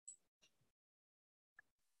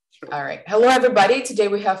All right. Hello, everybody. Today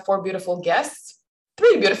we have three beautiful guests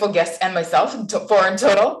and myself, four in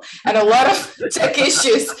total, and a lot of tech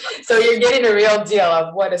issues. So you're getting a real deal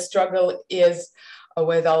of what a struggle is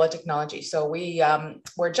with all the technology. So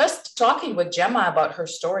we're just talking with Gemma about her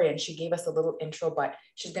story, and she gave us a little intro, but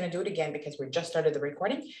she's going to do it again because we just started the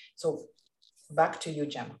recording. So back to you,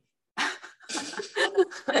 Gemma.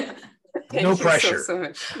 No pressure. So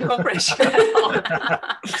much. No pressure at all.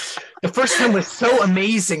 The first one was so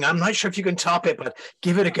amazing. I'm not sure if you can top it, but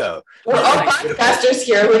give it a go. We're all podcasters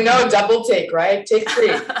here who know double take, right? Take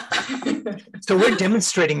three. So we're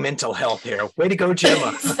demonstrating mental health here. Way to go,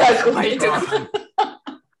 Gemma. Exactly.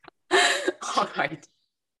 All right.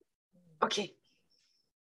 Okay.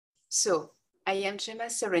 So I am Gemma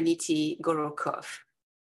Serenity Gorokov.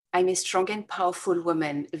 I'm a strong and powerful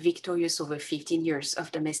woman, victorious over 15 years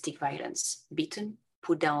of domestic violence, beaten,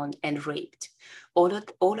 put down, and raped. All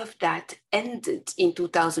of that ended in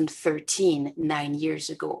 2013, 9 years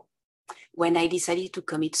ago, when I decided to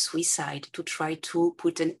commit suicide to try to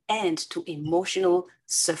put an end to emotional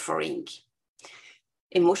suffering.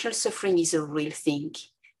 Emotional suffering is a real thing,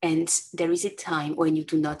 and there is a time when you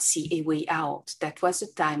do not see a way out. That was the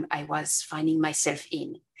time I was finding myself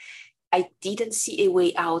in. I didn't see a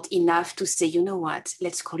way out enough to say, you know what,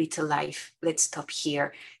 let's call it a life. Let's stop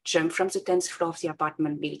here, jump from the 10th floor of the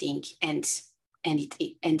apartment building and end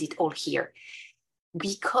it all here.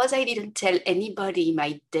 Because I didn't tell anybody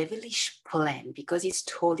my devilish plan, because it's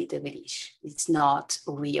totally devilish. It's not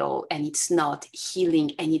real, and it's not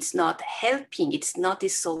healing, and it's not helping. It's not a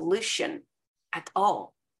solution at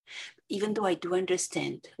all. Even though I do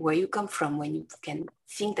understand where you come from when you can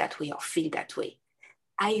think that way or feel that way.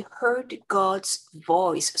 I heard God's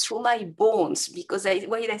voice through my bones, because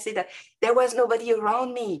why did I say that? There was nobody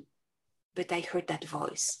around me, but I heard that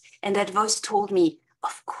voice. And that voice told me,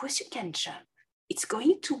 of course you can jump. It's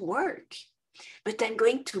going to work, but I'm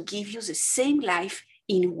going to give you the same life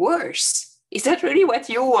in worse. Is that really what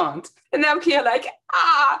you want? And I'm here like,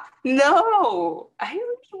 no, I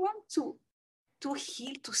really want to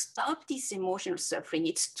heal, to stop this emotional suffering.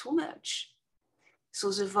 It's too much. So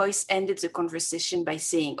the voice ended the conversation by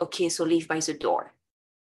saying, okay, so leave by the door.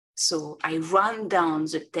 So I ran down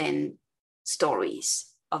the 10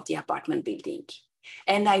 stories of the apartment building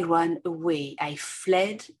and I ran away. I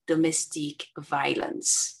fled domestic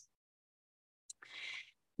violence.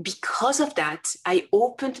 Because of that, I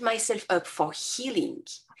opened myself up for healing.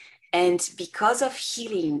 And because of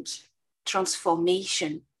healing,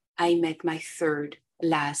 transformation, I met my third,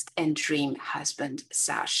 last, and dream husband,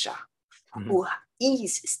 Sasha, who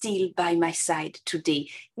is still by my side today.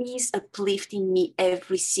 He is uplifting me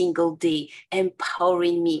every single day,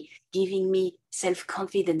 empowering me, giving me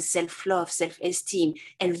self-confidence, self-love, self-esteem,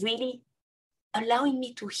 and really allowing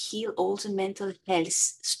me to heal all the mental health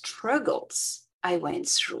struggles I went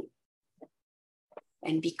through.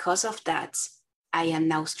 And because of that, I am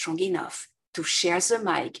now strong enough to share the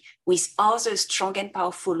mic with other strong and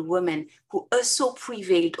powerful women who also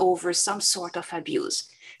prevailed over some sort of abuse,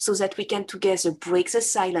 so that we can together break the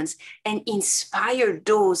silence and inspire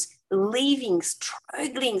those living,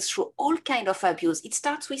 struggling through all kinds of abuse. It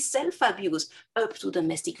starts with self-abuse up to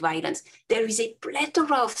domestic violence. There is a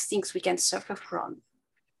plethora of things we can suffer from,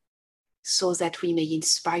 so that we may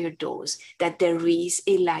inspire those that there is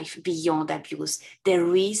a life beyond abuse.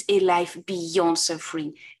 There is a life beyond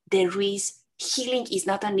suffering. Healing is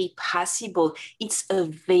not only possible, it's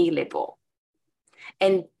available.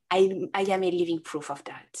 And I am a living proof of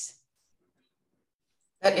that.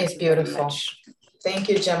 That is beautiful. Thank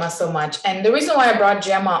you, Gemma, so much. And the reason why I brought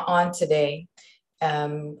Gemma on today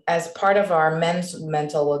as part of our Men's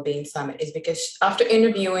Mental Wellbeing Summit is because after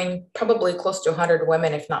interviewing probably close to 100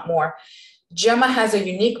 women, if not more, Gemma has a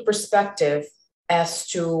unique perspective as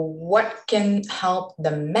to what can help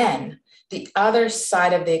the men, the other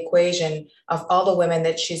side of the equation of all the women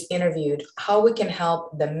that she's interviewed, how we can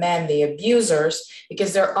help the men, the abusers,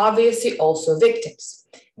 because they're obviously also victims.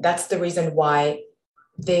 That's the reason why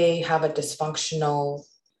they have a dysfunctional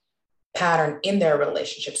pattern in their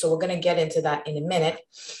relationship. So we're going to get into that in a minute.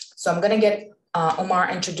 So I'm going to get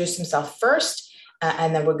Omar introduce himself first,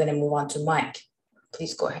 and then we're going to move on to Mike.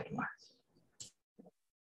 Please go ahead, Omar.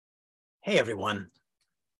 Hey, everyone.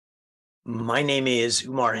 My name is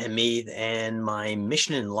Umar Hamid, and my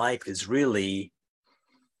mission in life is really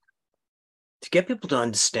to get people to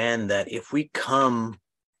understand that if we come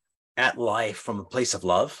at life from a place of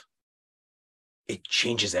love, it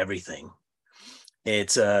changes everything.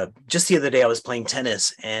 It's just the other day I was playing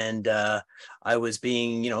tennis, and I was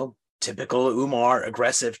being, typical Umar,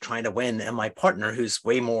 aggressive, trying to win. And my partner, who's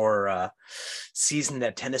way more seasoned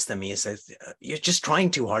at tennis than me, says, "You're just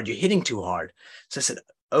trying too hard. You're hitting too hard." So I said,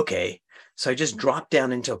 okay. So I just dropped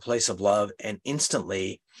down into a place of love, and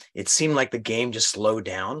instantly it seemed like the game just slowed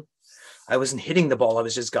down. I wasn't hitting the ball. I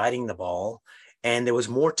was just guiding the ball. And there was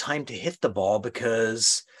more time to hit the ball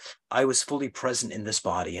because I was fully present in this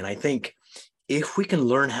body. And I think if we can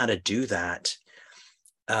learn how to do that,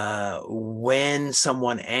 when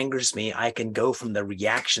someone angers me, I can go from the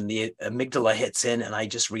reaction, the amygdala hits in and I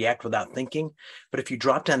just react without thinking. But if you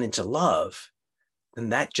drop down into love, then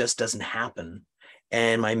that just doesn't happen.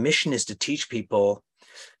 And my mission is to teach people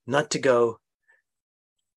not to go,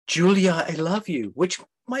 "Julia, I love you," which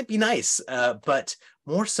might be nice, but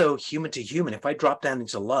more so human to human. If I drop down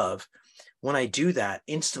into love, when I do that,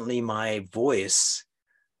 instantly my voice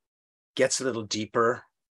gets a little deeper,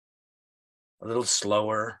 a little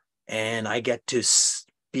slower, and I get to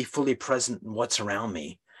be fully present in what's around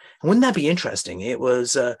me. And wouldn't that be interesting? It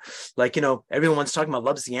was like, everyone's talking about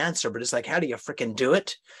love's the answer, but it's like, how do you freaking do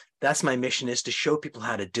it? That's my mission, is to show people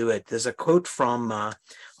how to do it. There's a quote from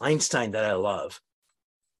Einstein that I love.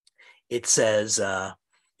 It says,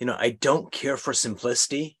 I don't care for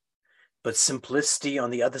simplicity, but simplicity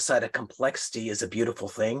on the other side of complexity is a beautiful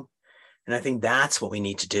thing. And I think that's what we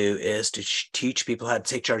need to do, is to teach people how to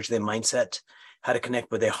take charge of their mindset, how to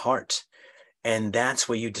connect with their heart. And that's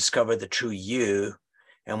where you discover the true you.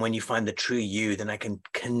 And when you find the true you, then I can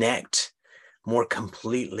connect more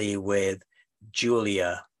completely with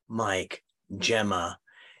Julia, Mike, Gemma,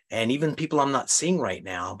 and even people I'm not seeing right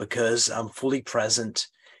now, because I'm fully present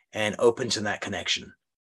and open to that connection.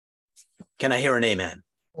 Can I hear an amen?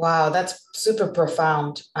 Wow, that's super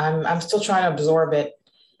profound. I'm still trying to absorb it.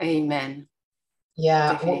 Amen.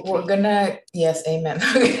 Yeah, we're gonna, yes, amen.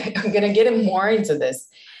 I'm gonna get more into this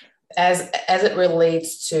as it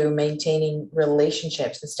relates to maintaining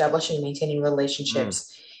relationships, establishing, maintaining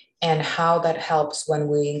relationships, and how that helps when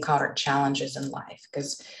we encounter challenges in life.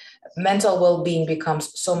 Because mental well-being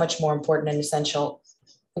becomes so much more important and essential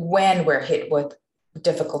when we're hit with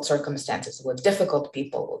difficult circumstances, with difficult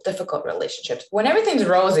people, with difficult relationships. When everything's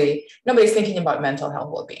rosy, nobody's thinking about mental health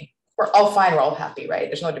well-being. We're all fine, we're all happy, right?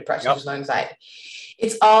 There's no depression, There's no anxiety.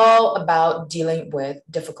 It's all about dealing with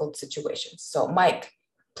difficult situations. So Mike,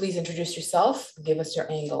 please introduce yourself, give us your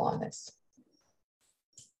angle on this.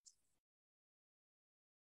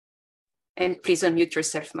 And please unmute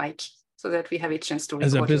yourself, Mike, so that we have a chance to record.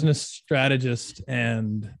 As a business strategist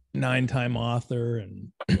and 9-time author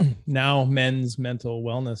and now men's mental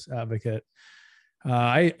wellness advocate,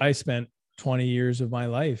 I spent 20 years of my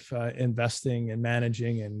life investing and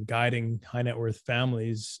managing and guiding high net worth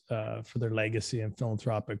families for their legacy and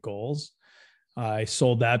philanthropic goals. I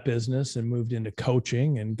sold that business and moved into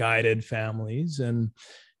coaching and guided families, and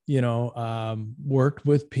worked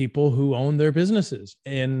with people who own their businesses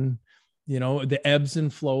in the ebbs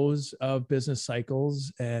and flows of business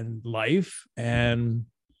cycles and life. And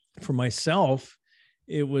for myself,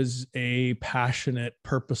 it was a passionate,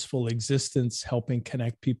 purposeful existence, helping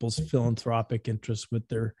connect people's philanthropic interests with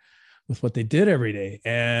what they did every day.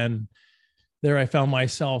 And there I found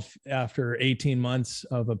myself after 18 months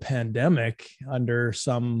of a pandemic under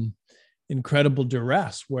some incredible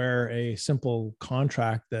duress, where a simple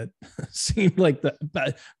contract that seemed like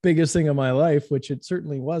the biggest thing of my life, which it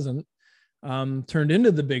certainly wasn't, turned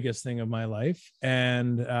into the biggest thing of my life.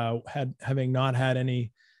 And having not had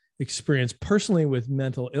any experience personally with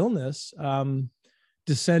mental illness,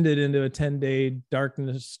 descended into a 10-day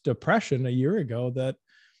darkness depression a year ago that,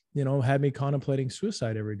 had me contemplating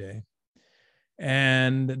suicide every day.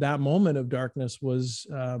 And that moment of darkness was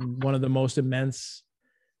one of the most immense.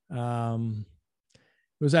 It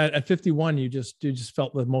was at 51, you just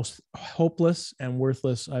felt the most hopeless and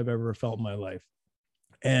worthless I've ever felt in my life.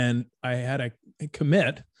 And I had to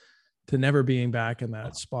commit to never being back in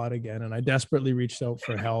that spot again. And I desperately reached out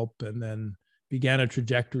for help, and then began a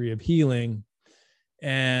trajectory of healing,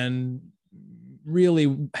 and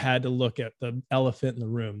really had to look at the elephant in the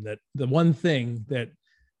room, that the one thing that,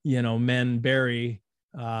 men bury,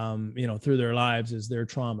 through their lives is their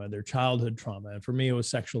trauma, their childhood trauma. And for me, it was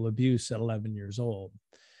sexual abuse at 11 years old.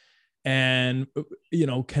 And,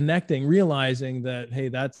 connecting, realizing that, hey,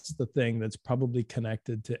 that's the thing that's probably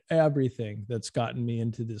connected to everything that's gotten me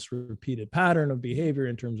into this repeated pattern of behavior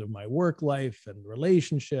in terms of my work life and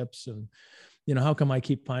relationships. And, how come I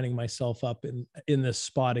keep finding myself up in this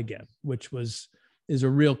spot again, which is a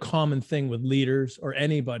real common thing with leaders or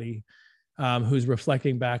anybody who's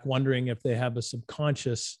reflecting back, wondering if they have a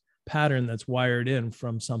subconscious pattern that's wired in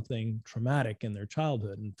from something traumatic in their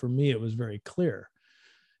childhood. And for me, it was very clear.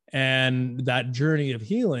 And that journey of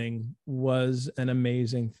healing was an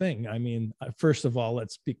amazing thing. I mean, first of all,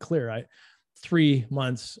 let's be clear. 3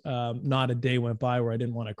 months, not a day went by where I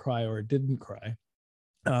didn't want to cry or didn't cry.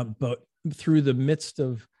 But through the midst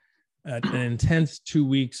of an intense 2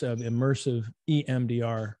 weeks of immersive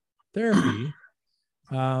EMDR therapy,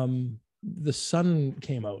 the sun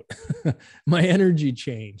came out. My energy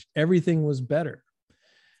changed. Everything was better.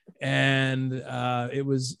 And it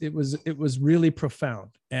was really profound.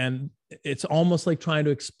 And it's almost like trying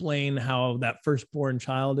to explain how that firstborn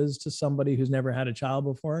child is to somebody who's never had a child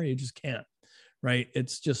before. You just can't, right?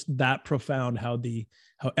 It's just that profound how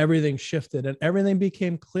everything shifted and everything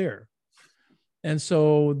became clear. And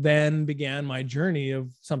so then began my journey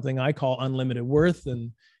of something I call Unlimited Worth,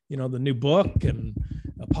 and the new book and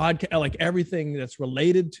a podcast, like everything that's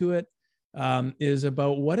related to it. Is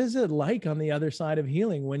about what is it like on the other side of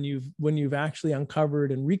healing when you've actually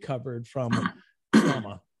uncovered and recovered from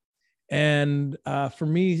trauma. And for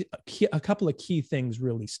me, a couple of key things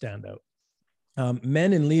really stand out.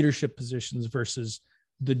 Men in leadership positions versus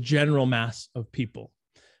the general mass of people.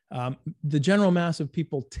 The general mass of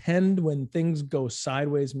people tend, when things go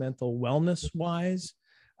sideways mental wellness wise,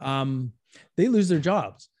 they lose their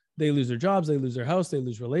jobs. They lose their house, they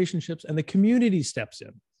lose relationships, and the community steps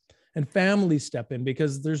in. And families step in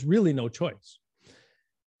because there's really no choice.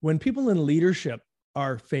 When people in leadership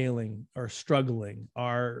are failing, are struggling,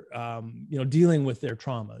 are dealing with their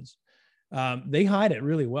traumas, they hide it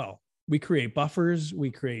really well. We create buffers,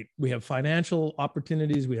 we have financial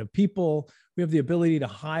opportunities, we have people, we have the ability to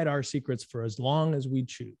hide our secrets for as long as we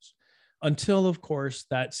choose, until, of course,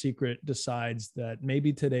 that secret decides that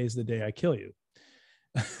maybe today's the day I kill you.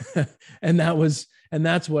 and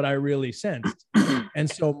that's what I really sensed. And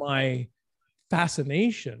so my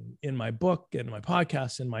fascination in my book and my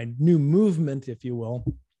podcast and my new movement, if you will,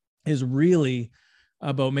 is really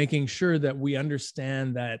about making sure that we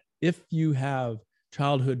understand that if you have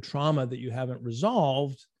childhood trauma that you haven't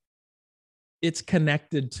resolved, it's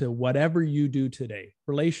connected to whatever you do today,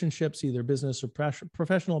 relationships, either business or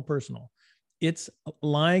professional or personal. It's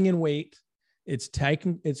lying in wait. It's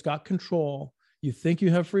got control. You think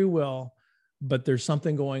you have free will, but there's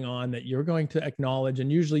something going on that you're going to acknowledge.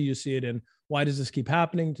 And usually you see it in, why does this keep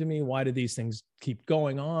happening to me? Why do these things keep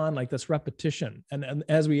going on? Like this repetition. And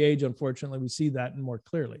as we age, unfortunately, we see that more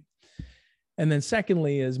clearly. And then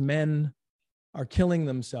secondly is men are killing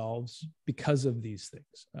themselves because of these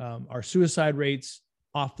things. Our suicide rates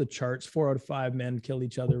off the charts. 4 out of 5 men kill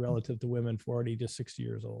each other relative to women 40 to 60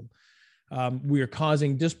 years old. We are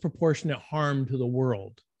causing disproportionate harm to the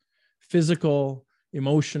world. Physical,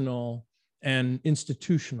 emotional, and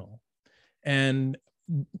institutional. And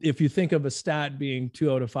if you think of a stat being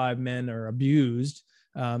 2 out of 5 men are abused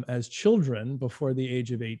as children before the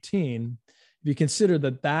age of 18, if you consider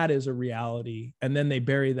that that is a reality, and then they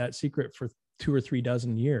bury that secret for 2 or 3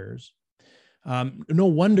 dozen years, no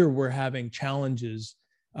wonder we're having challenges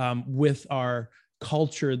with our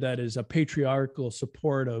culture that is a patriarchal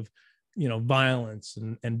support of violence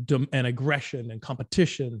and aggression and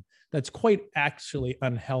competition that's quite actually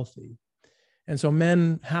unhealthy. And so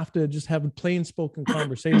men have to just have plain spoken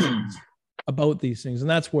conversations about these things. And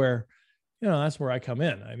that's where I come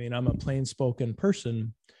in. I mean, I'm a plain spoken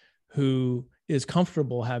person who is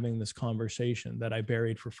comfortable having this conversation that I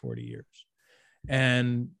buried for 40 years.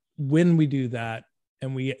 And when we do that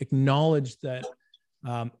and we acknowledge that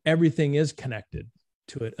everything is connected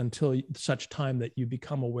to it until such time that you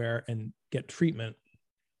become aware and get treatment,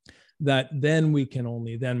 that then we can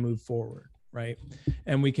only then move forward, right?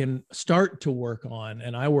 And we can start to work on,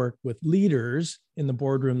 and I work with leaders in the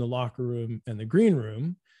boardroom, the locker room, and the green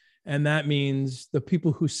room. And that means the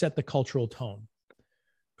people who set the cultural tone,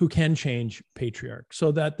 who can change patriarch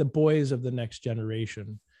so that the boys of the next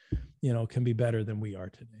generation, can be better than we are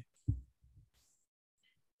today.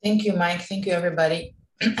 Thank you, Mike. Thank you, everybody.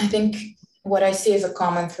 I think what I see as a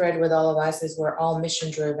common thread with all of us is we're all mission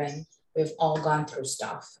driven. We've all gone through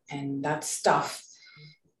stuff, and that stuff,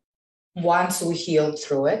 once we healed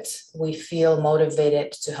through it, we feel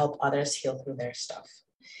motivated to help others heal through their stuff.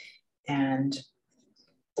 And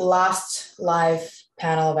last live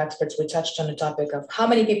panel of experts, we touched on the topic of how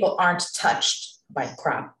many people aren't touched by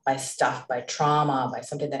crap, by stuff, by trauma, by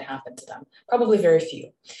something that happened to them. Probably very few.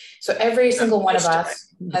 So every single one of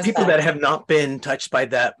us has people that have not been touched by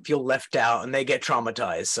that feel left out and they get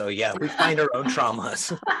traumatized. So yeah, we find our own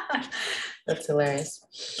traumas. That's hilarious.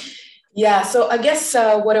 Yeah, so I guess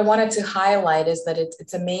what I wanted to highlight is that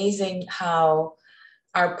it's amazing how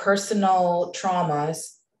our personal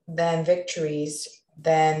traumas, then victories,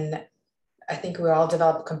 then I think we all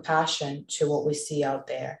develop compassion to what we see out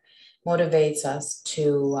there. motivates us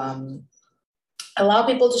to allow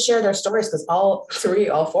people to share their stories, because all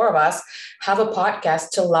four of us have a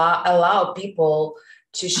podcast to allow people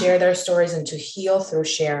to share their stories and to heal through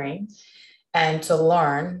sharing and to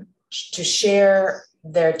learn, to share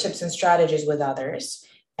their tips and strategies with others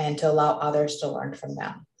and to allow others to learn from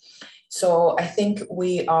them. So I think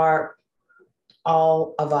we are,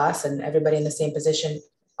 all of us and everybody in the same position,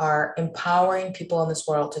 are empowering people in this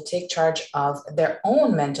world to take charge of their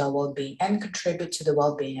own mental well-being and contribute to the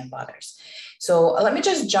well-being of others. So let me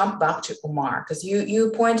just jump back to Umar, because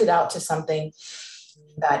you pointed out to something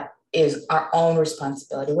that is our own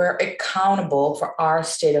responsibility. We're accountable for our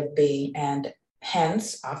state of being, and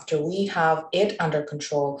hence, after we have it under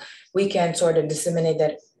control, we can sort of disseminate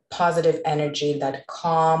that positive energy, that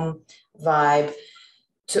calm vibe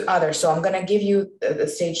to others. So I'm going to give you the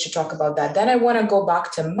stage to talk about that. Then I want to go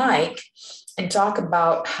back to Mike and talk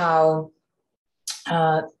about how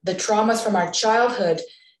the traumas from our childhood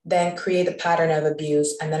then create a pattern of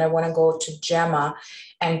abuse. And then I want to go to Gemma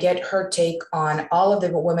and get her take on all of the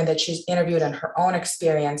women that she's interviewed and her own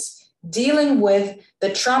experience dealing with the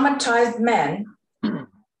traumatized men,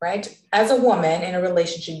 right? As a woman in a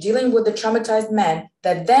relationship, dealing with the traumatized men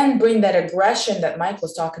that then bring that aggression that Mike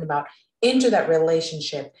was talking about into that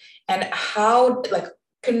relationship, and how like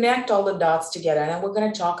connect all the dots together. And then we're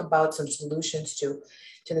going to talk about some solutions to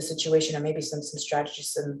the situation, and maybe some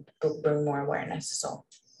strategies and bring more awareness. So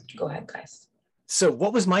go ahead, guys. So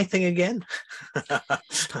what was my thing again?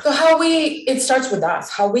 So it starts with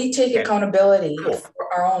us, how we take accountability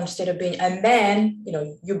for our own state of being. And then,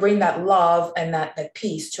 you bring that love and that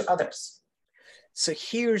peace to others. So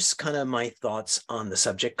here's kind of my thoughts on the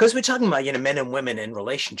subject, because we're talking about, men and women in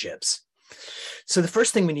relationships. So the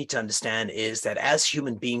first thing we need to understand is that as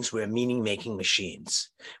human beings, we're meaning-making machines.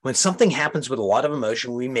 When something happens with a lot of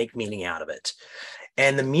emotion, we make meaning out of it.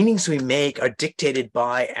 And the meanings we make are dictated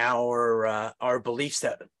by our beliefs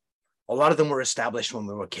that a lot of them were established when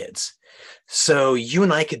we were kids. So you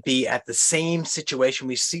and I could be at the same situation.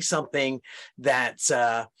 We see something that's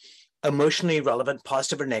emotionally relevant,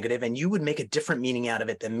 positive or negative, and you would make a different meaning out of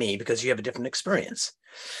it than me because you have a different experience.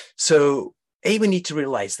 So we need to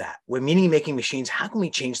realize that we're meaning-making machines. How can we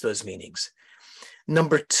change those meanings?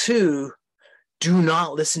 Number two, do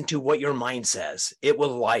not listen to what your mind says. It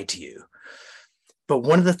will lie to you. But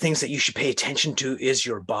one of the things that you should pay attention to is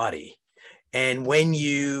your body. And when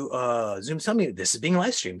you Zoom, this is being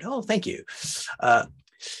live streamed. Oh, thank you.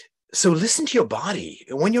 So listen to your body.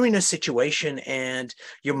 When you're in a situation and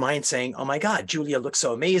your mind saying, oh my God, Julia looks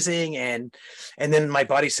so amazing. And then my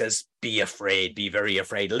body says, be afraid, be very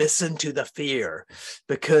afraid. Listen to the fear,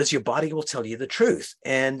 because your body will tell you the truth.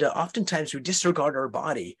 And oftentimes we disregard our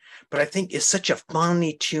body, but I think it's such a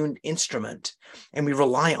finely tuned instrument, and we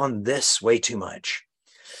rely on this way too much.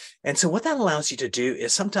 And so what that allows you to do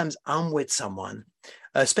is sometimes I'm with someone,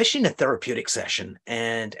 especially in a therapeutic session.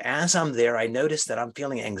 And as I'm there, I notice that I'm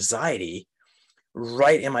feeling anxiety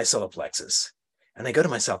right in my solar plexus. And I go to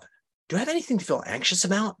myself, do I have anything to feel anxious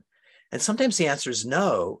about? And sometimes the answer is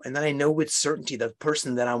no. And then I know with certainty the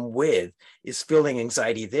person that I'm with is feeling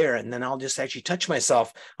anxiety there. And then I'll just actually touch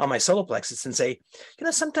myself on my solar plexus and say,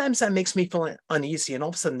 sometimes that makes me feel uneasy. And all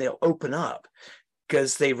of a sudden they'll open up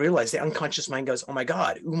because they realize the unconscious mind goes, oh my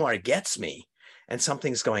God, Umar gets me and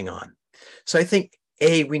something's going on. So I think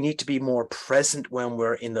we need to be more present when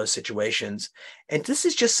we're in those situations. And this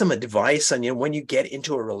is just some advice on, when you get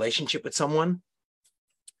into a relationship with someone.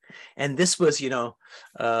 And this was,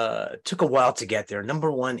 took a while to get there. Number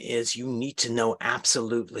one is you need to know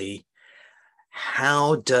absolutely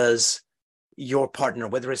how does your partner,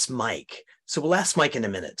 whether it's Mike. So we'll ask Mike in a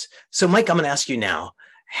minute. So Mike, I'm going to ask you now,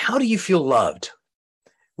 how do you feel loved?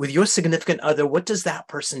 With your significant other, what does that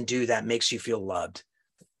person do that makes you feel loved?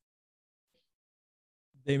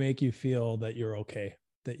 They make you feel that you're okay.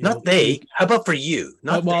 Not they. How about for you?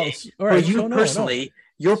 Not they. All right. For you personally,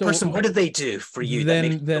 your person, what do they do for you?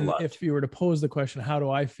 Then if you were to pose the question, how do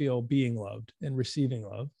I feel being loved and receiving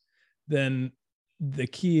love? Then the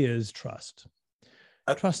key is trust.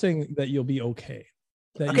 Trusting that you'll be okay.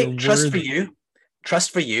 Okay, trust for you.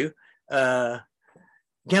 Trust for you.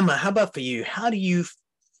 Gemma, how about for you? How do you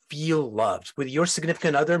feel loved with your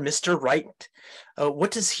significant other, Mr. Right?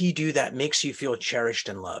 What does he do that makes you feel cherished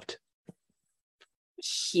and loved?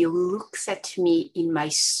 He looks at me in my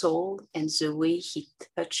soul, and the way he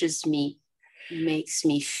touches me makes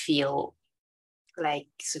me feel like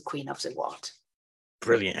the queen of the world.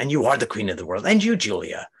 Brilliant. And you are the queen of the world. And you,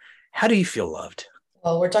 Julia, how do you feel loved?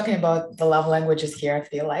 Well, we're talking about the love languages here, I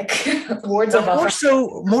feel like. Words of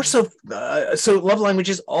affirmation. So love language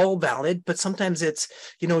is all valid, but sometimes it's,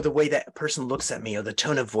 the way that person looks at me or the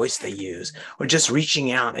tone of voice they use, or just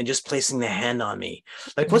reaching out and just placing the hand on me.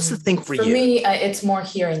 Like, what's the thing for you? For me, it's more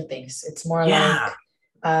hearing things. It's more like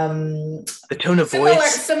the tone of similar,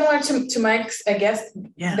 voice. Similar to Mike's, I guess,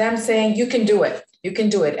 them saying, you can do it. You can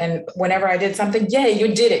do it. And whenever I did something, yeah,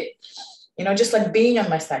 you did it. Just like being on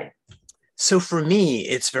my side. So for me,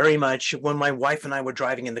 it's very much when my wife and I were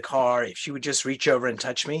driving in the car, if she would just reach over and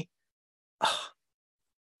touch me,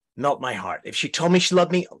 melt my heart. If she told me she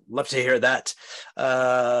loved me, love to hear that.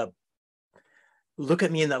 Look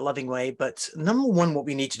at me in that loving way. But number one, what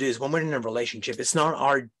we need to do is when we're in a relationship, it's not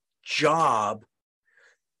our job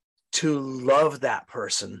to love that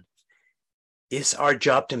person. It's our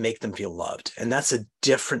job to make them feel loved. And that's a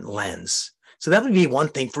different lens. So that would be one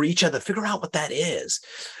thing for each other. Figure out what that is.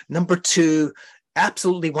 Number two,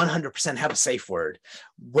 absolutely 100% have a safe word.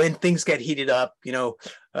 When things get heated up,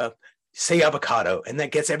 say avocado, and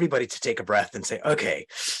that gets everybody to take a breath and say, okay.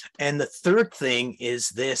 And the third thing is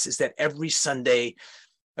that every Sunday,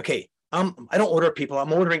 okay, I don't order people.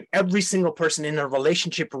 I'm ordering every single person in a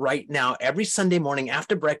relationship right now. Every Sunday morning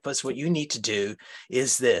after breakfast, what you need to do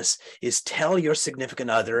is tell your significant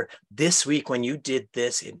other, this week when you did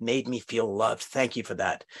this, it made me feel loved. Thank you for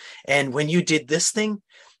that. And when you did this thing,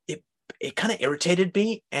 it kind of irritated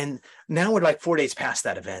me. And now we're like 4 days past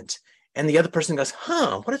that event. And the other person goes,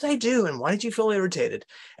 what did I do? And why did you feel irritated?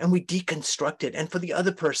 And we deconstruct it. And for the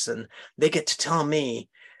other person, they get to tell me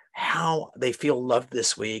how they feel loved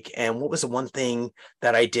this week and what was the one thing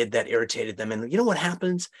that I did that irritated them. And you know what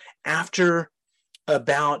happens after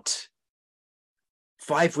about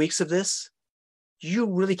 5 weeks of this? You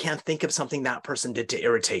really can't think of something that person did to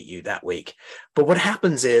irritate you that week. But what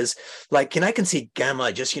happens is, like, I can see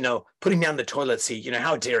Gamma just, putting down the toilet seat,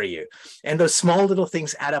 how dare you? And those small little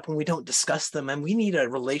things add up when we don't discuss them. And we need a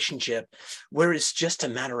relationship where it's just a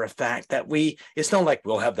matter of fact that it's not like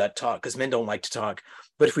we'll have that talk, because men don't like to talk.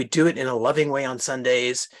 But if we do it in a loving way on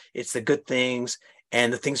Sundays, it's the good things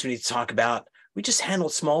and the things we need to talk about. We just handle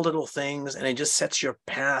small little things, and it just sets your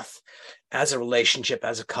path as a relationship,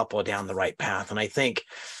 as a couple, down the right path. And I think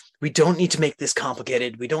we don't need to make this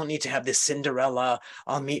complicated. We don't need to have this Cinderella,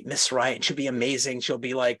 I'll meet Miss Right, and she'll be amazing. She'll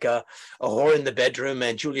be like a whore in the bedroom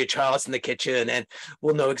and Julia Childs in the kitchen, and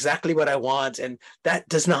we'll know exactly what I want. And that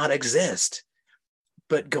does not exist.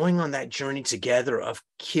 But going on that journey together of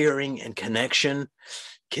caring and connection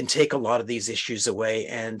can take a lot of these issues away.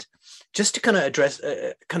 And just to kind of address,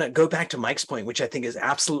 kind of go back to Mike's point, which I think is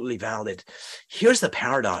absolutely valid. Here's the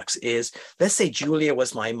paradox is, let's say Julia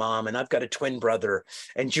was my mom and I've got a twin brother,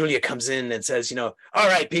 and Julia comes in and says, all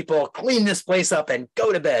right, people, clean this place up and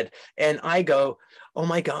go to bed. And I go, oh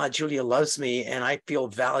my God, Julia loves me and I feel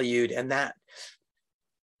valued. And that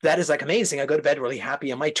is like amazing. I go to bed really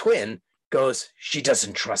happy. And my twin goes, she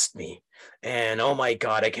doesn't trust me. And oh my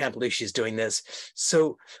God, I can't believe she's doing this.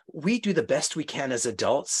 So we do the best we can as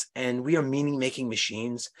adults, and we are meaning-making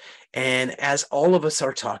machines. And as all of us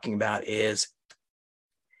are talking about, is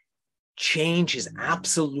change is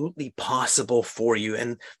absolutely possible for you.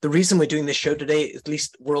 And the reason we're doing this show today, at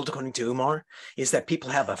least World According to Umar, is that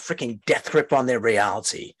people have a freaking death grip on their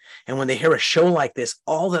reality. And when they hear a show like this,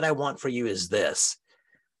 all that I want for you is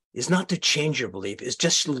not to change your belief, is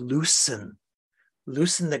just loosen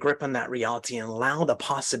the grip on that reality and allow the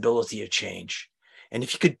possibility of change. And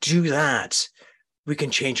if you could do that, we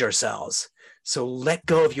can change ourselves. So let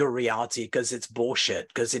go of your reality, because it's bullshit,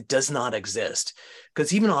 because it does not exist.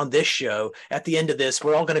 Because even on this show, at the end of this,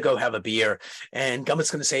 we're all going to go have a beer, and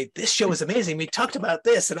Gummit's going to say, this show is amazing. We talked about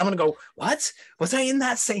this. And I'm going to go, what? Was I in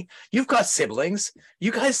that same? You've got siblings.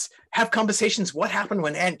 You guys have conversations. What happened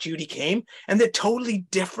when Aunt Judy came? And they're totally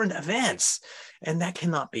different events. And that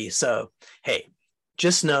cannot be. So, hey,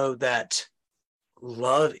 just know that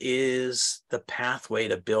love is the pathway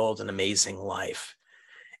to build an amazing life.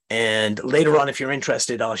 And later on, if you're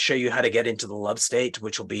interested, I'll show you how to get into the love state,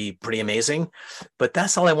 which will be pretty amazing. But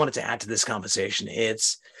that's all I wanted to add to this conversation.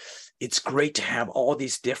 It's great to have all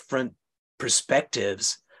these different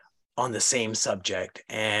perspectives on the same subject.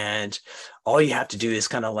 And all you have to do is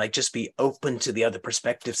kind of like just be open to the other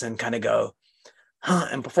perspectives and kind of go,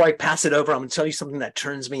 And before I pass it over, I'm going to tell you something that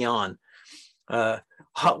turns me on.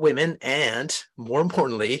 Hot women, and more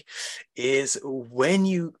importantly, is when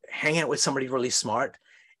you hang out with somebody really smart,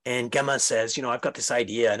 and Gemma says, I've got this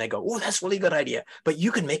idea. And I go, oh, that's a really good idea, but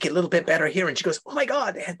you can make it a little bit better here. And she goes, oh my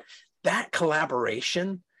God. And that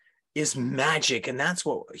collaboration is magic. And that's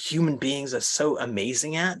what human beings are so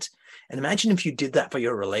amazing at. And imagine if you did that for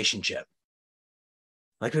your relationship.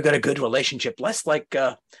 like we've got a good relationship. Let's like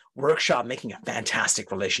workshop making a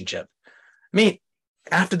fantastic relationship. I mean,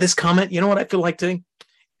 after this comment, you know what I feel like doing?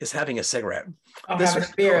 Is having a cigarette. Oh, having a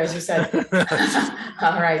beer, as you said.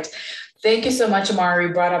 All right. Thank you so much, Amar.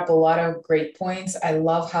 You brought up a lot of great points. I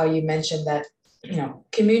love how you mentioned that,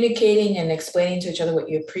 communicating and explaining to each other what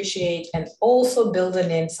you appreciate, and also building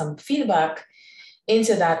in some feedback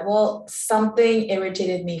into that. Well, something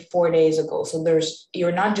irritated me 4 days ago. So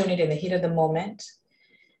you're not doing it in the heat of the moment.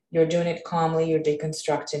 You're doing it calmly. You're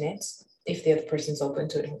deconstructing it if the other person's open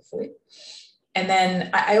to it, hopefully. And then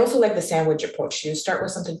I also like the sandwich approach. You start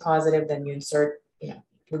with something positive, then you insert,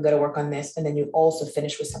 we've got to work on this. And then you also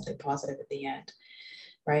finish with something positive at the end,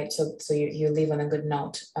 right? So you leave on a good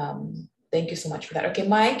note. Thank you so much for that. Okay,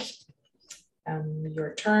 Mike,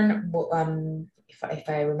 your turn. If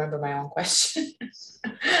I remember my own question,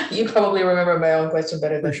 you probably remember my own question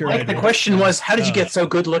better than sure. Like the question was, how did you get so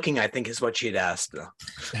good looking? I think is what she'd asked.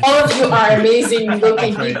 All of you are amazing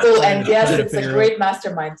looking people. And yes, it's a great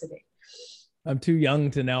mastermind today. I'm too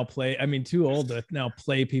young to now play. I mean, too old to now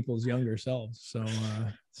play people's younger selves. So,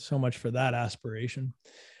 so much for that aspiration.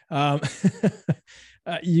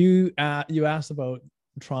 You asked about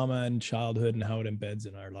trauma and childhood and how it embeds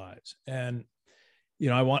in our lives. And,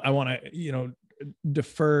 I want to,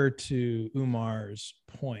 defer to Umar's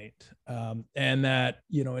point. And that,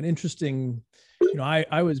 an interesting,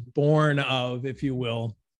 I was born of, if you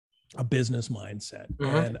will, a business mindset.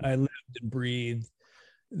 And I lived and breathed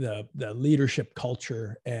the leadership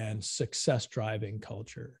culture and success driving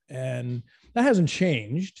culture, and that hasn't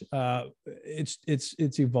changed.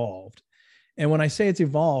 It's evolved, and when I say it's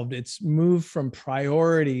evolved, it's moved from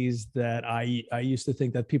priorities that I used to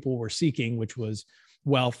think that people were seeking, which was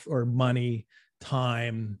wealth or money,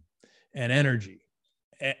 time, and energy,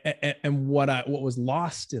 and what was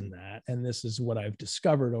lost in that, and this is what I've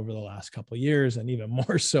discovered over the last couple of years, and even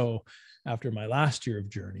more so after my last year of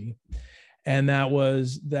journey. And that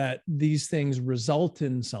was that these things result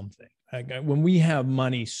in something. Like when we have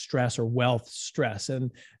money stress or wealth stress,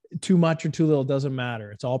 and too much or too little doesn't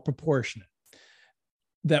matter, it's all proportionate.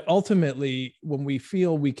 That ultimately, when we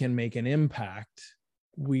feel we can make an impact,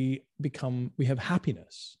 we have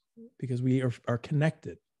happiness because we are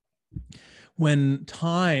connected. When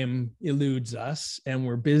time eludes us and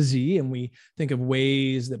we're busy and we think of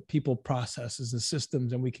ways that people processes and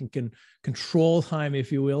systems, and we can control time,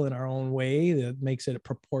 if you will, in our own way that makes it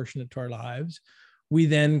proportionate to our lives, we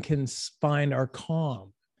then can find our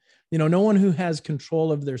calm. No one who has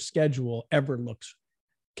control of their schedule ever looks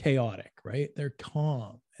chaotic, right? They're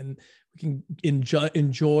calm, and we can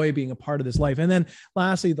enjoy being a part of this life. And then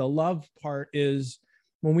lastly, the love part is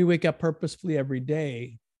when we wake up purposefully every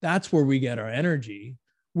day. That's where we get our energy.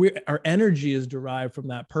 Our energy is derived from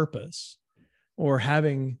that purpose, or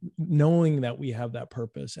knowing that we have that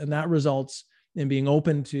purpose, and that results in being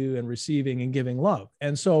open to and receiving and giving love.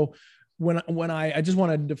 And so, when I just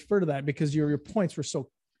want to defer to that because your points were so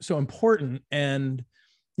important, and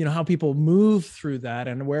how people move through that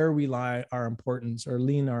and where we lean our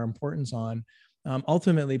importance on,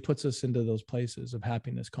 ultimately puts us into those places of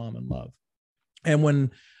happiness, calm, and love. And when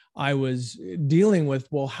I was dealing with,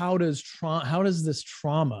 well, how does this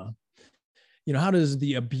trauma, how does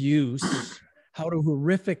the abuse, how do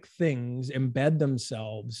horrific things embed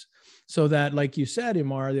themselves so that, like you said,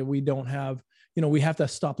 Imar, that we don't have, we have to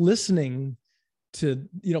stop listening to,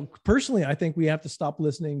 personally, I think we have to stop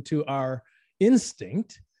listening to our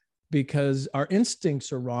instinct, because our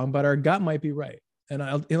instincts are wrong, but our gut might be right. And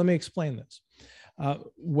let me explain this.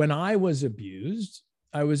 When I was abused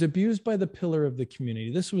by the pillar of the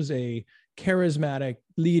community. This was a charismatic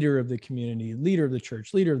leader of the community, leader of the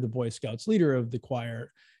church, leader of the Boy Scouts, leader of the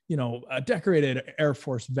choir, a decorated Air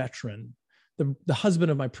Force veteran, the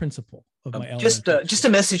husband of my principal of my elementary. Just a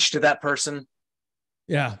message to that person.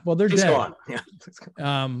 Yeah, well, they're Please dead. go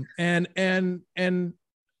on. Yeah. And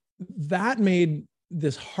that made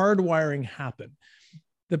this hardwiring happen.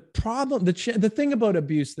 The problem, the thing about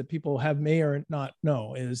abuse that people may or not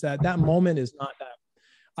know is that moment is not that.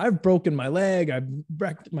 I've broken my leg, I've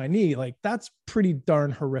wrecked my knee. Like, that's pretty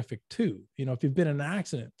darn horrific too. If you've been in an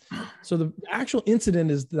accident. So the actual incident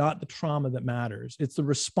is not the trauma that matters. It's the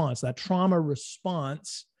response, that trauma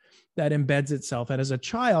response that embeds itself. And as a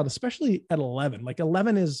child, especially at 11, like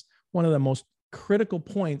 11 is one of the most critical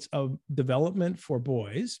points of development for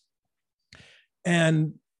boys.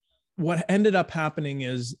 And what ended up happening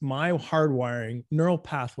is my hardwiring neural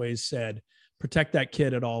pathways said, protect that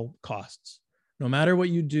kid at all costs. No matter what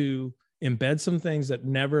you do, embed some things that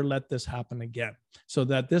never let this happen again, so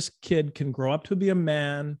that this kid can grow up to be a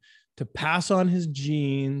man, to pass on his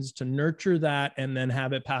genes, to nurture that, and then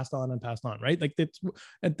have it passed on and passed on, right? Like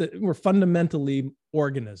we're fundamentally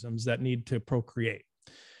organisms that need to procreate.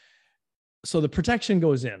 So the protection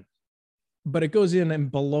goes in, but it goes in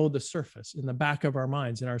and below the surface, in the back of our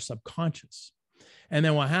minds, in our subconscious. And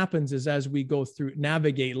then what happens is, as we go through,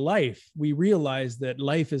 navigate life, we realize that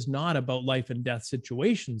life is not about life and death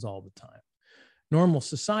situations all the time. Normal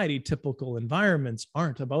society, typical environments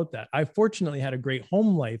aren't about that. I fortunately had a great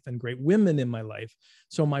home life and great women in my life.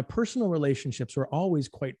 So my personal relationships were always,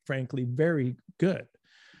 quite frankly, very good.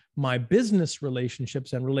 My business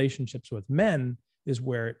relationships and relationships with men is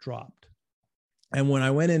where it dropped. And when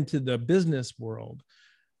I went into the business world,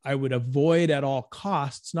 I would avoid at all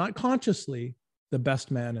costs, not consciously, the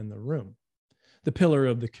best man in the room, the pillar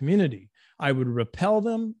of the community. I would repel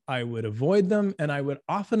them, I would avoid them, and I would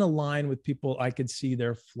often align with people I could see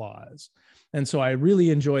their flaws. And so I really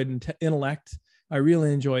enjoyed intellect. I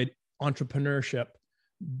really enjoyed entrepreneurship.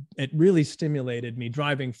 It really stimulated me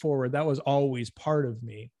driving forward. That was always part of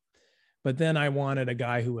me. But then I wanted a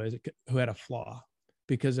guy who had a flaw,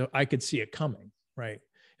 because I could see it coming, right?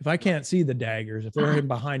 If I can't see the daggers, if they're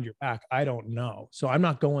behind your back, I don't know. So I'm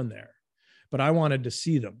not going there. But I wanted to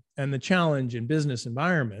see them. And the challenge in business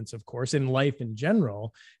environments, of course, in life in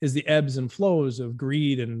general, is the ebbs and flows of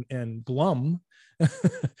greed and glum,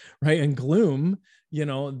 right? And gloom,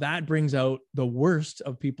 that brings out the worst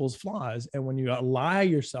of people's flaws. And when you ally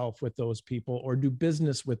yourself with those people, or do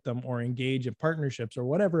business with them, or engage in partnerships, or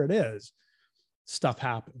whatever it is, stuff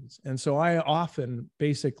happens. And so I often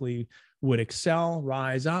basically would excel,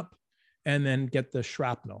 rise up, and then get the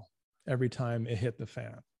shrapnel every time it hit the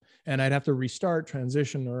fan. And I'd have to restart,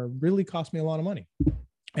 transition, or it really cost me a lot of money.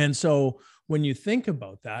 And so when you think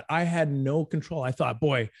about that, I had no control. I thought,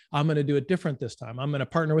 boy, I'm going to do it different this time. I'm going to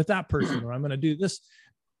partner with that person, or I'm going to do this.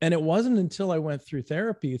 And it wasn't until I went through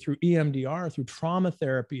therapy, through EMDR, through trauma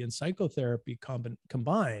therapy and psychotherapy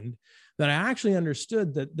combined, that I actually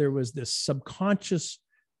understood that there was this subconscious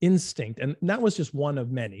instinct. And that was just one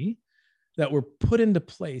of many that were put into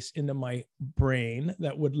place into my brain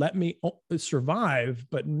that would let me survive,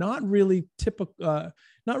 but not really typical,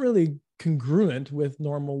 not really congruent with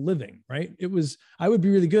normal living, right? I would be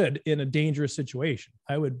really good in a dangerous situation.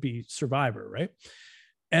 I would be survivor, right?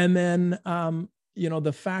 And then,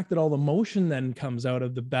 the fact that all the motion then comes out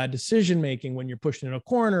of the bad decision-making when you're pushed in a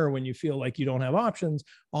corner, when you feel like you don't have options,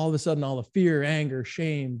 all of a sudden, all the fear, anger,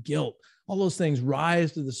 shame, guilt, all those things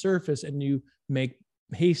rise to the surface, and you make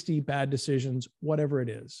hasty, bad decisions, whatever it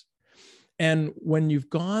is. And when you've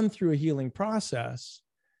gone through a healing process,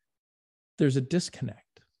 there's a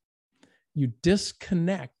disconnect. You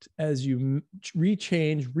disconnect as you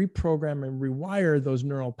rechange, reprogram, and rewire those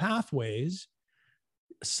neural pathways.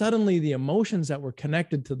 Suddenly, the emotions that were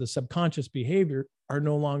connected to the subconscious behavior are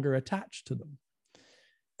no longer attached to them.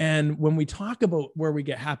 And when we talk about where we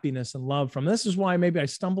get happiness and love from, this is why maybe I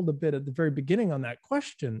stumbled a bit at the very beginning on that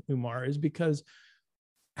question, Umar, is because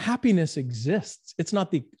happiness exists. It's not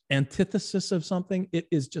the antithesis of something. It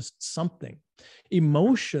is just something.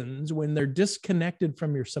 Emotions, when they're disconnected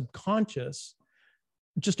from your subconscious,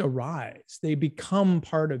 just arise. They become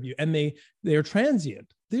part of you, and they are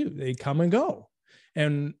transient. They come and go.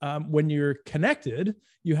 And when you're connected,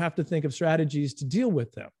 you have to think of strategies to deal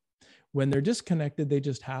with them. When they're disconnected, they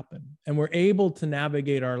just happen. And we're able to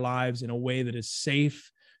navigate our lives in a way that is safe,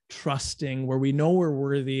 trusting, where we know we're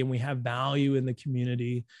worthy and we have value in the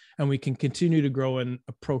community, and we can continue to grow in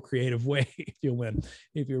a procreative way,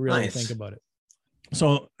 if you really think about it.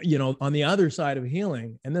 So, on the other side of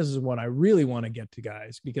healing, and this is what I really want to get to,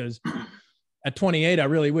 guys, because at 28, I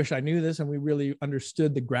really wish I knew this, and we really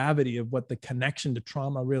understood the gravity of what the connection to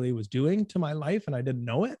trauma really was doing to my life, and I didn't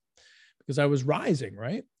know it because I was rising,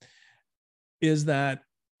 right? Is that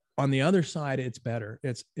on the other side, it's better.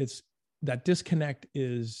 It's that disconnect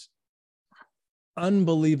is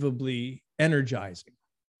unbelievably energizing,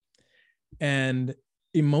 and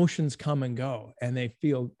emotions come and go, and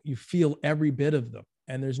you feel every bit of them,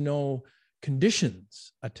 and there's no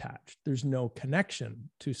conditions attached. There's no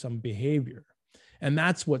connection to some behavior. And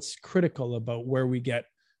that's what's critical about where we get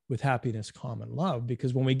with happiness, calm, and love,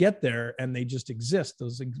 because when we get there and they just exist,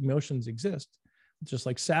 those emotions exist, just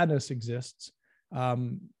like sadness exists,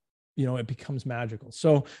 it becomes magical.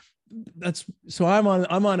 So I'm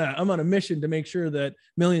on a mission to make sure that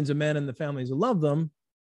millions of men and the families who love them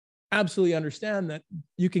absolutely understand that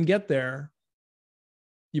you can get there.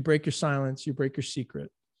 You break your silence, you break your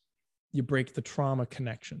secret, you break the trauma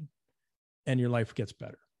connection, and your life gets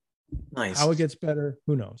better. Nice. How it gets better,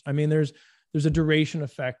 who knows? I mean, there's a duration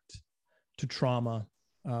effect to trauma.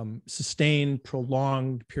 Sustained,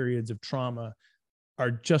 prolonged periods of trauma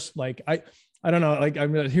are just like, I don't know, like,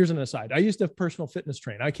 here's an aside. I used to personal fitness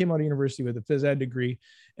train. I came out of university with a phys ed degree,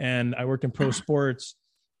 and I worked in pro sports.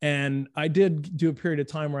 And I did do a period of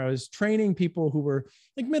time where I was training people who were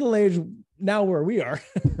like middle-aged, now where we are,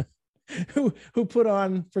 who put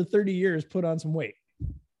on for 30 years, put on some weight,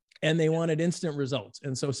 and they wanted instant results.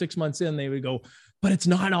 And so 6 months in, they would go, but it's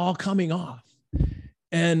not all coming off.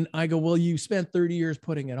 And I go, well, you spent 30 years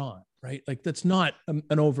putting it on, right? Like, that's not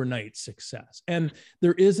an overnight success. And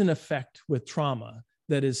there is an effect with trauma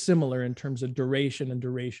that is similar in terms of duration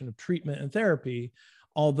of treatment and therapy.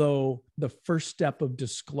 Although the first step of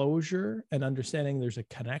disclosure and understanding there's a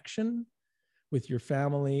connection with your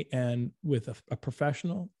family and with a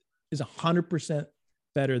professional is 100%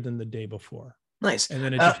 better than the day before. Nice. And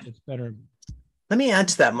then it just gets better. Let me add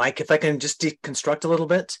to that, Mike, if I can just deconstruct a little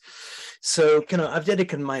bit. So, I've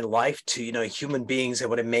dedicated my life to, human beings and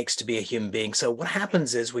what it makes to be a human being. So what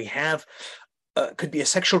happens is we have, could be a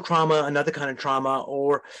sexual trauma, another kind of trauma,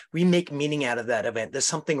 or we make meaning out of that event. There's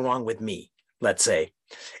something wrong with me, let's say.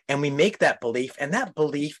 And we make that belief, and that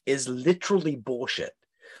belief is literally bullshit,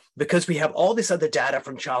 because we have all this other data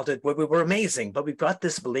from childhood where we were amazing, but we've got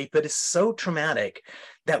this belief that is so traumatic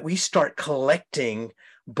that we start collecting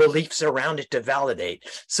beliefs around it to validate.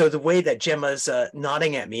 So the way that Gemma's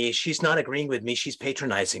nodding at me, she's not agreeing with me, she's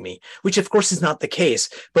patronizing me, which of course is not the case.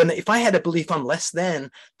 But if I had a belief I'm less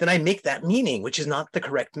than, then I make that meaning, which is not the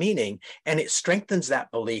correct meaning, and it strengthens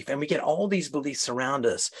that belief, and we get all these beliefs around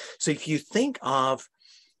us. So if you think of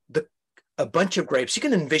a bunch of grapes, you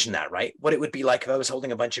can envision that, right? What it would be like if I was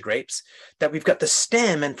holding a bunch of grapes, that we've got the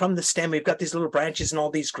stem, and from the stem, we've got these little branches and all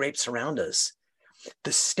these grapes around us.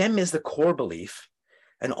 The stem is the core belief,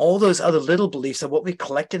 and all those other little beliefs are what we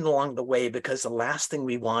collected along the way, because the last thing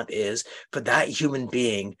we want is for that human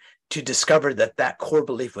being to discover that that core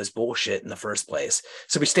belief was bullshit in the first place.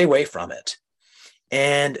 So we stay away from it.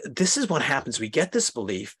 And this is what happens. We get this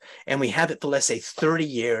belief and we have it for, let's say, 30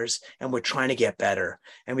 years, and we're trying to get better.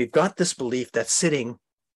 And we've got this belief that's sitting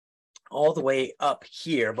all the way up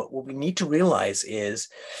here. But what we need to realize is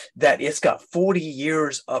that it's got 40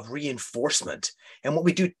 years of reinforcement. And what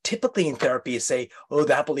we do typically in therapy is say, oh,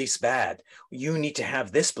 that belief's bad. You need to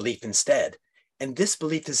have this belief instead. And this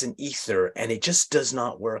belief is an ether, and it just does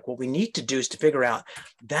not work. What we need to do is to figure out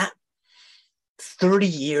that 30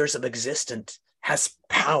 years of existence has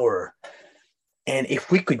power. And if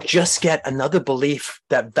we could just get another belief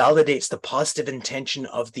that validates the positive intention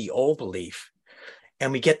of the old belief,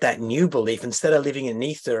 and we get that new belief, instead of leaving an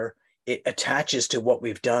ether, it attaches to what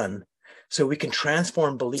we've done. So we can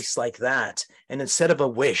transform beliefs like that. And instead of a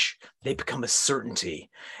wish, they become a certainty.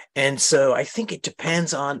 And so I think it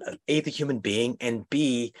depends on A, the human being, and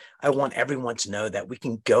B, I want everyone to know that we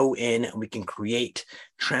can go in and we can create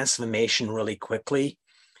transformation really quickly.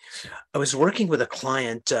 I was working with a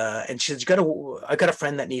client and she's I got a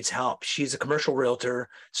friend that needs help. She's a commercial realtor.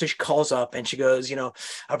 So she calls up and she goes,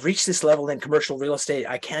 I've reached this level in commercial real estate.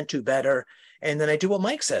 I can't do better. And then I do what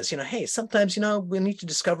Mike says, hey, sometimes, we need to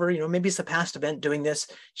discover, maybe it's a past event doing this.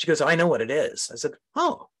 She goes, I know what it is. I said,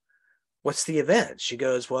 oh, what's the event? She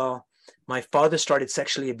goes, well, my father started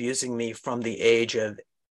sexually abusing me from the age of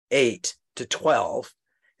 8 to 12.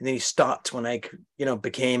 And then he stopped when I,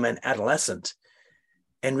 became an adolescent.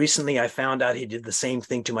 And recently I found out he did the same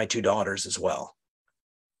thing to my 2 daughters as well.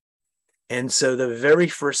 And so the very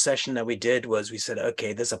first session that we did was we said,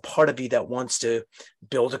 okay, there's a part of you that wants to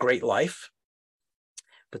build a great life,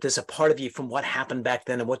 but there's a part of you from what happened back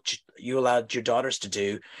then and what you allowed your daughters to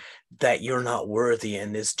do that you're not worthy.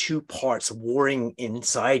 And there's 2 parts warring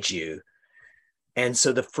inside you. And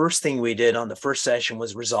so the first thing we did on the first session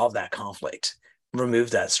was resolve that conflict,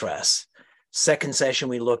 remove that stress. Second session,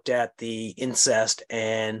 we looked at the incest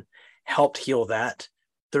and helped heal that.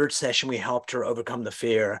 Third session, we helped her overcome the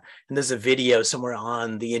fear. And there's a video somewhere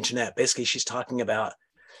on the internet. Basically, she's talking about,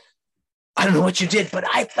 I don't know what you did, but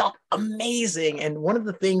I felt amazing. And one of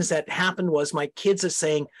the things that happened was my kids are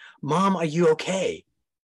saying, Mom, are you okay?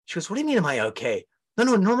 She goes, what do you mean, am I okay? No,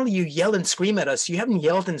 normally you yell and scream at us. You haven't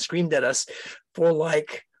yelled and screamed at us for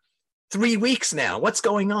like 3 weeks now. What's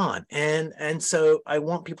going on? And so I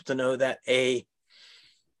want people to know that if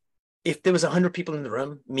there was 100 people in the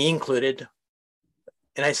room, me included,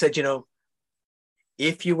 and I said,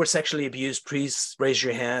 if you were sexually abused, please raise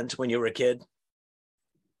your hand when you were a kid.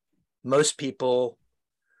 Most people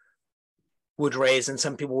would raise, and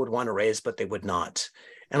some people would want to raise, but they would not.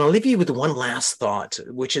 And I'll leave you with one last thought,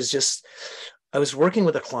 which is just, I was working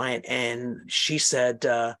with a client and she said,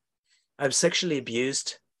 I was sexually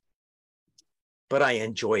abused, but I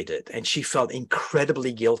enjoyed it. And she felt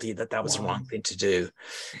incredibly guilty that was the wrong thing to do.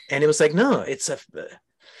 And it was like, no,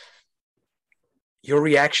 your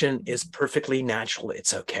reaction is perfectly natural.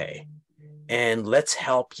 It's okay. And let's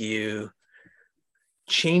help you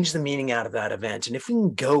change the meaning out of that event. And if we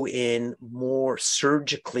can go in more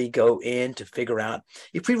surgically, go in to figure out,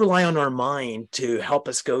 if we rely on our mind to help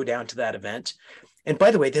us go down to that event. And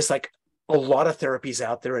by the way, there's like a lot of therapies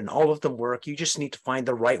out there and all of them work. You just need to find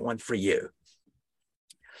the right one for you.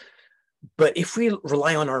 But if we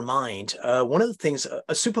rely on our mind, one of the things,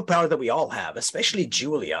 a superpower that we all have, especially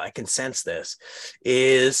Julia, I can sense this,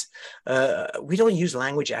 is we don't use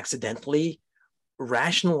language accidentally.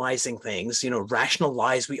 Rationalizing things,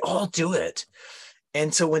 rationalize, we all do it.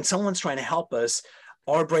 And so when someone's trying to help us,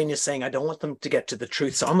 our brain is saying, I don't want them to get to the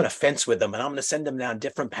truth, so I'm going to fence with them and I'm going to send them down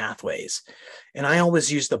different pathways. And I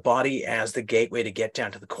always use the body as the gateway to get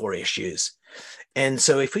down to the core issues. And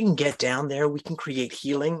so if we can get down there, we can create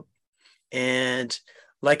healing. And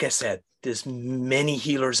like I said, there's many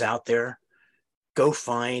healers out there. Go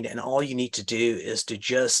find, and all you need to do is to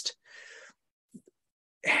just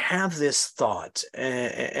have this thought.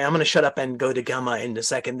 And I'm going to shut up and go to Gamma in a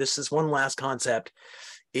second. This is one last concept,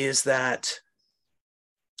 is that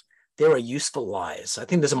there are useful lies. I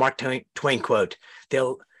think there's a Mark Twain quote.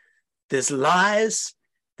 There's lies,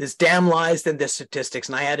 there's damn lies, then there's statistics.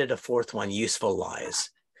 And I added a fourth one, useful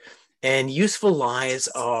lies. And useful lies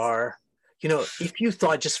are, if you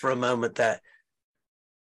thought just for a moment that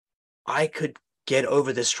I could get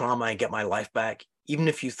over this trauma and get my life back, even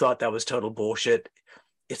if you thought that was total bullshit,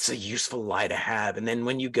 it's a useful lie to have. And then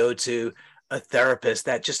when you go to a therapist,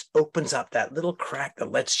 that just opens up that little crack that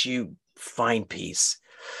lets you find peace.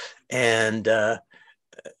 And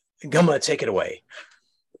Guma, take it away.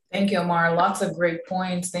 Thank you, Omar. Lots of great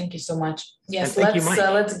points. Thank you so much. Yes, you,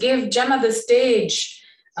 let's give Gemma the stage.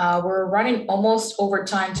 We're running almost over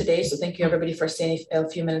time today, so thank you everybody for staying a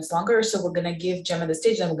few minutes longer. So we're going to give Gemma the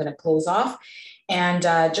stage, then we're going to close off. And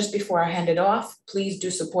just before I hand it off, please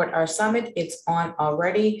do support our summit. It's on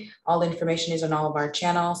already. All the information is on all of our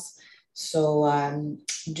channels. So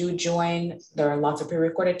do join. There are lots of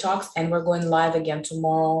pre-recorded talks, and we're going live again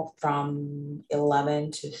tomorrow from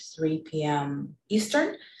 11 to 3 p.m.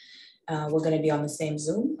 Eastern. We're going to be on the same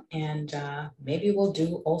Zoom, and maybe we'll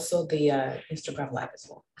do also the Instagram live as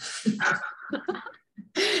well.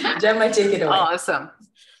 Gemma, take it away. Awesome.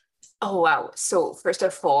 Oh, wow. So first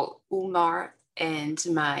of all, Umar and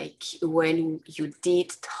Mike, when you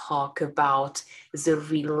did talk about the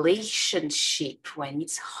relationship, when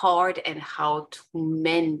it's hard and how to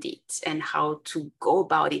mend it and how to go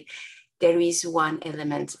about it, there is one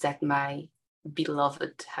element that my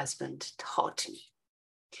beloved husband taught me.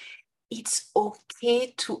 It's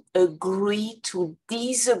okay to agree to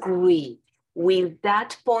disagree. Will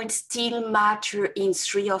that point still matter in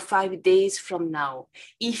 3 or 5 days from now?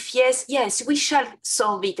 If yes, yes, we shall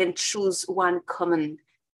solve it and choose one common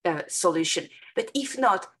solution. But if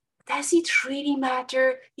not, does it really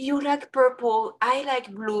matter? You like purple, I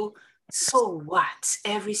like blue. So what?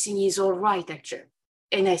 Everything is all right, actually.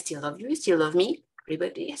 And I still love you, you still love me.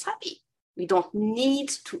 Everybody is happy. We don't need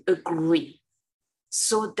to agree.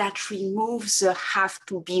 So that removes the have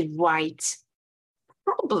to be right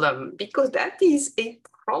problem, because that is a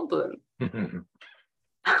problem.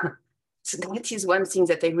 So that is one thing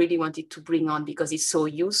that I really wanted to bring on because it's so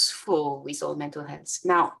useful with all mental health.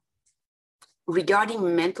 Now,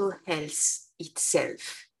 regarding mental health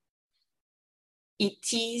itself,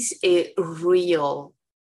 it is a real,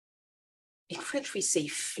 in French we say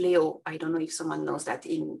fléau. I don't know if someone knows that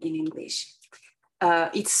in English.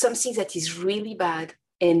 It's something that is really bad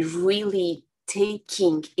and really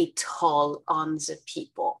taking a toll on the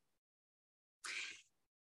people.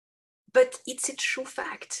 But it's a true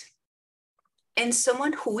fact. And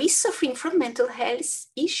someone who is suffering from mental health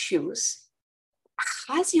issues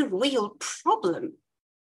has a real problem.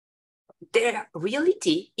 Their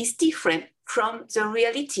reality is different from the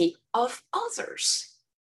reality of others.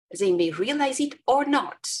 They may realize it or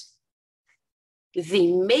not.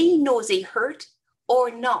 They may know they hurt or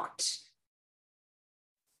not.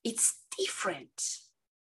 It's different.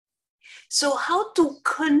 So how to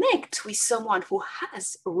connect with someone who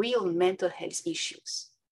has real mental health issues?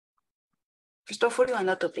 First of all, you are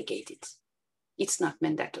not obligated. It's not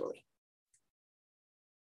mandatory.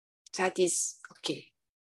 That is okay.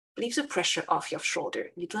 Leave the pressure off your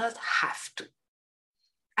shoulder. You do not have to.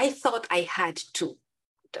 I thought I had to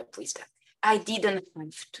put up with that. I didn't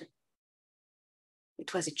have to.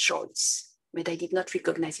 It was a choice. But I did not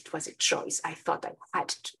recognize it was a choice. I thought I had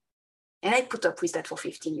to. And I put up with that for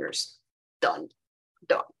 15 years. Done.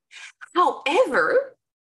 However,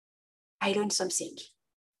 I learned something.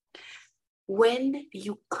 When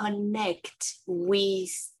you connect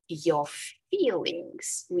with your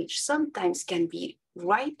feelings, which sometimes can be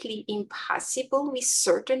rightly impossible with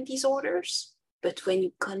certain disorders. But when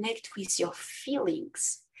you connect with your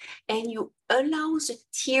feelings and you allow the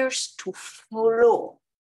tears to flow,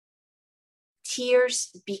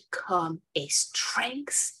 tears become a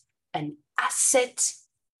strength, an asset,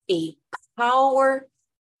 a power,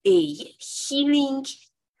 a healing,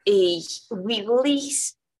 a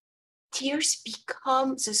release. Tears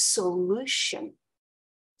become the solution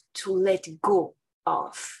to let go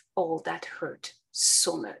of all that hurt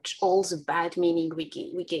so much, all the bad meaning we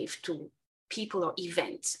gave to people or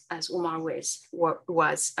events, as Umar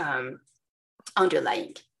was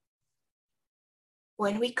underlying.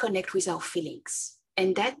 When we connect with our feelings,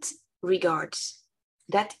 and that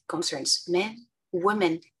concerns men,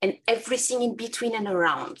 women, and everything in between and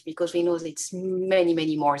around, because we know that it's many,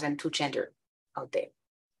 many more than two gender out there.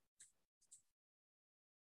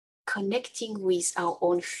 Connecting with our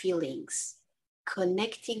own feelings,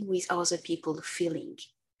 connecting with other people's feeling,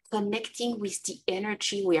 connecting with the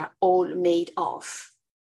energy we are all made of,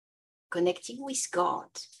 connecting with God,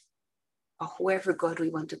 or whoever God we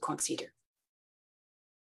want to consider.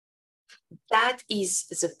 That is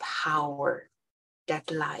the power that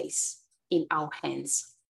lies in our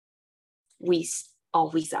hands, with or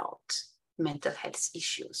without mental health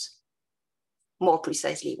issues, more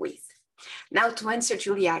precisely with. Now, to answer,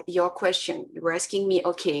 Julia, your question, you were asking me,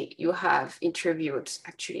 okay, you have interviewed,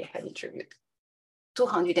 actually I have interviewed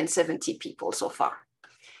 270 people so far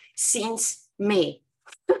since May.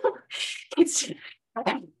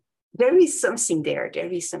 There is something there.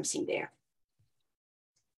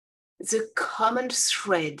 The common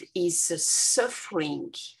thread is the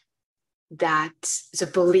suffering, that the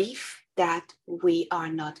belief that we are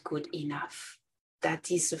not good enough.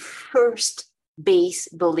 That is the first base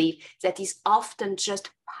belief that is often just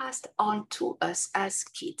passed on to us as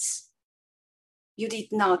kids. You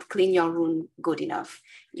did not clean your room good enough.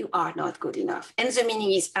 You are not good enough. And the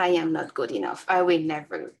meaning is, I am not good enough. I will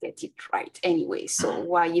never get it right anyway. So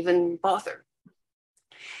why even bother?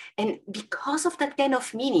 And because of that kind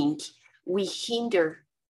of meaning, we hinder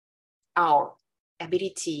our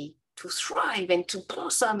ability to thrive and to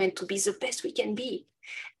blossom and to be the best we can be.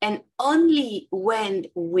 And only when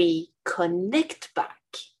we connect back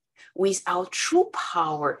with our true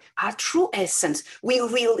power, our true essence, we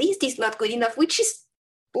release this not good enough, which is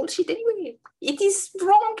bullshit anyway. It is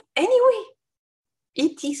wrong anyway.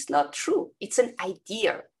 It is not true. It's an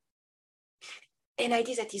idea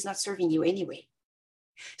that is not serving you anyway.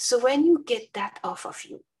 So when you get that off of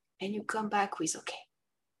you and you come back with, okay,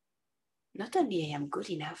 not only I am good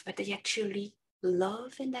enough, but I actually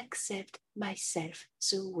love and accept myself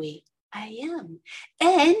the way I am.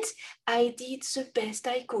 And I did the best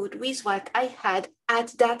I could with what I had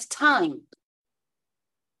at that time.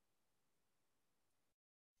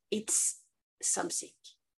 It's something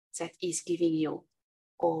that is giving you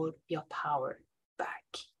all your power back.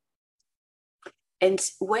 And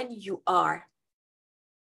when you are,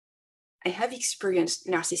 I have experienced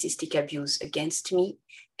narcissistic abuse against me,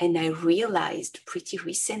 and I realized pretty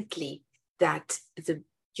recently that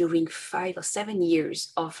during 5 or 7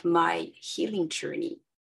 years of my healing journey,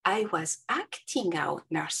 I was acting out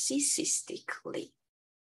narcissistically.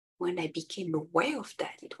 When I became aware of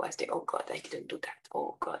that, it was oh God, I didn't do that.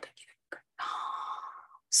 Oh God, I didn't.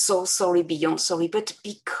 So sorry, beyond sorry, but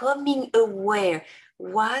becoming aware,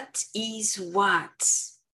 what is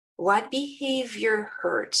what behavior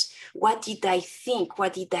hurts? What did I think?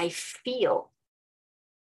 What did I feel?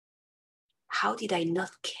 How did I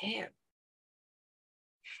not care?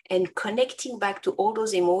 And connecting back to all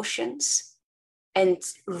those emotions and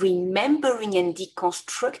remembering and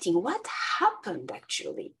deconstructing what happened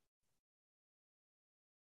actually.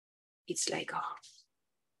 It's like, oh,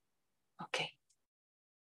 okay.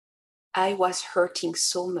 I was hurting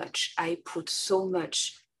so much. I put so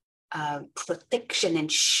much protection and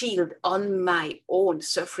shield on my own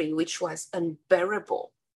suffering, which was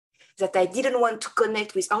unbearable, that I didn't want to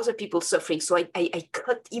connect with other people's suffering. So I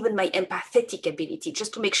cut even my empathetic ability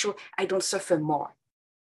just to make sure I don't suffer more.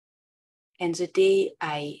 And the day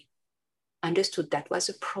I understood that was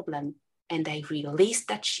a problem and I released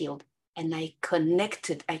that shield and I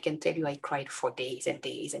connected, I can tell you I cried for days and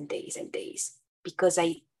days and days and days because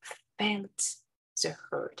I felt the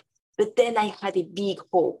hurt. But then I had a big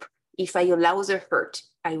hope. If I allow the hurt,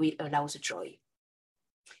 I will allow the joy.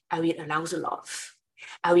 I will allow the love.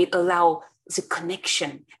 I will allow the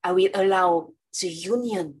connection. I will allow the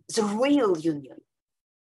union, the real union.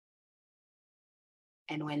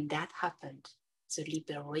 And when that happened, the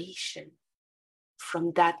liberation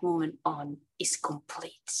from that moment on is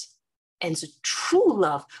complete. and the true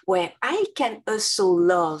love, where I can also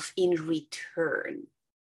love in return,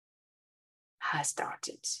 has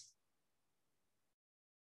started.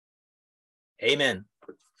 Amen.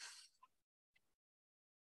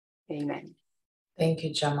 Amen. Thank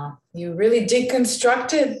you, Gemma. You really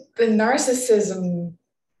deconstructed the narcissism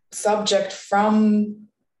subject from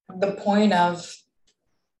the point of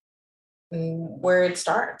where it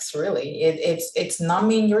starts, really. It's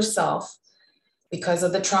numbing yourself because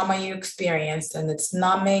of the trauma you experienced, and it's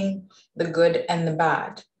numbing the good and the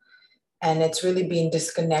bad. And it's really being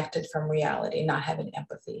disconnected from reality, not having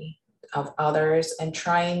empathy of others, and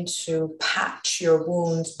trying to patch your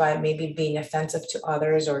wounds by maybe being offensive to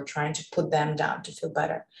others or trying to put them down to feel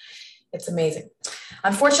better. It's amazing.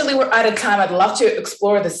 Unfortunately, we're out of time. I'd love to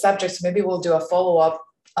explore the subject, so maybe we'll do a follow-up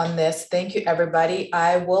on this. Thank you, everybody.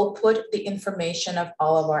 I will put the information of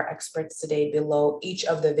all of our experts today below each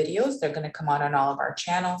of the videos. They're going to come out on all of our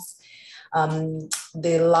channels.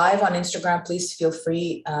 The live on Instagram, please feel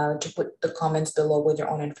free to put the comments below with your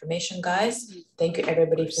own information, guys. Thank you,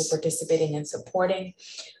 everybody, for participating and supporting.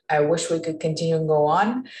 I wish we could continue and go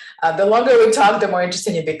on. The longer we talk, the more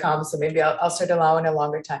interesting it becomes. So maybe I'll start allowing a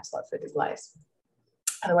longer time slot for these lives.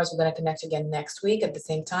 Otherwise, we're going to connect again next week at the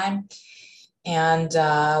same time. And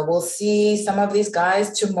we'll see some of these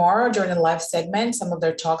guys tomorrow during the live segment. Some of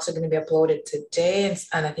their talks are going to be uploaded today.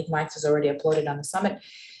 And I think Mike's is already uploaded on the summit.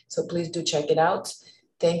 So please do check it out.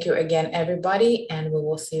 Thank you again, everybody. And we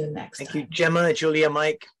will see you next time. Thank you, Gemma, Julia,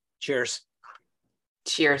 Mike. Cheers.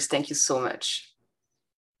 Cheers. Thank you so much.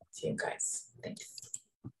 See you guys. Thanks.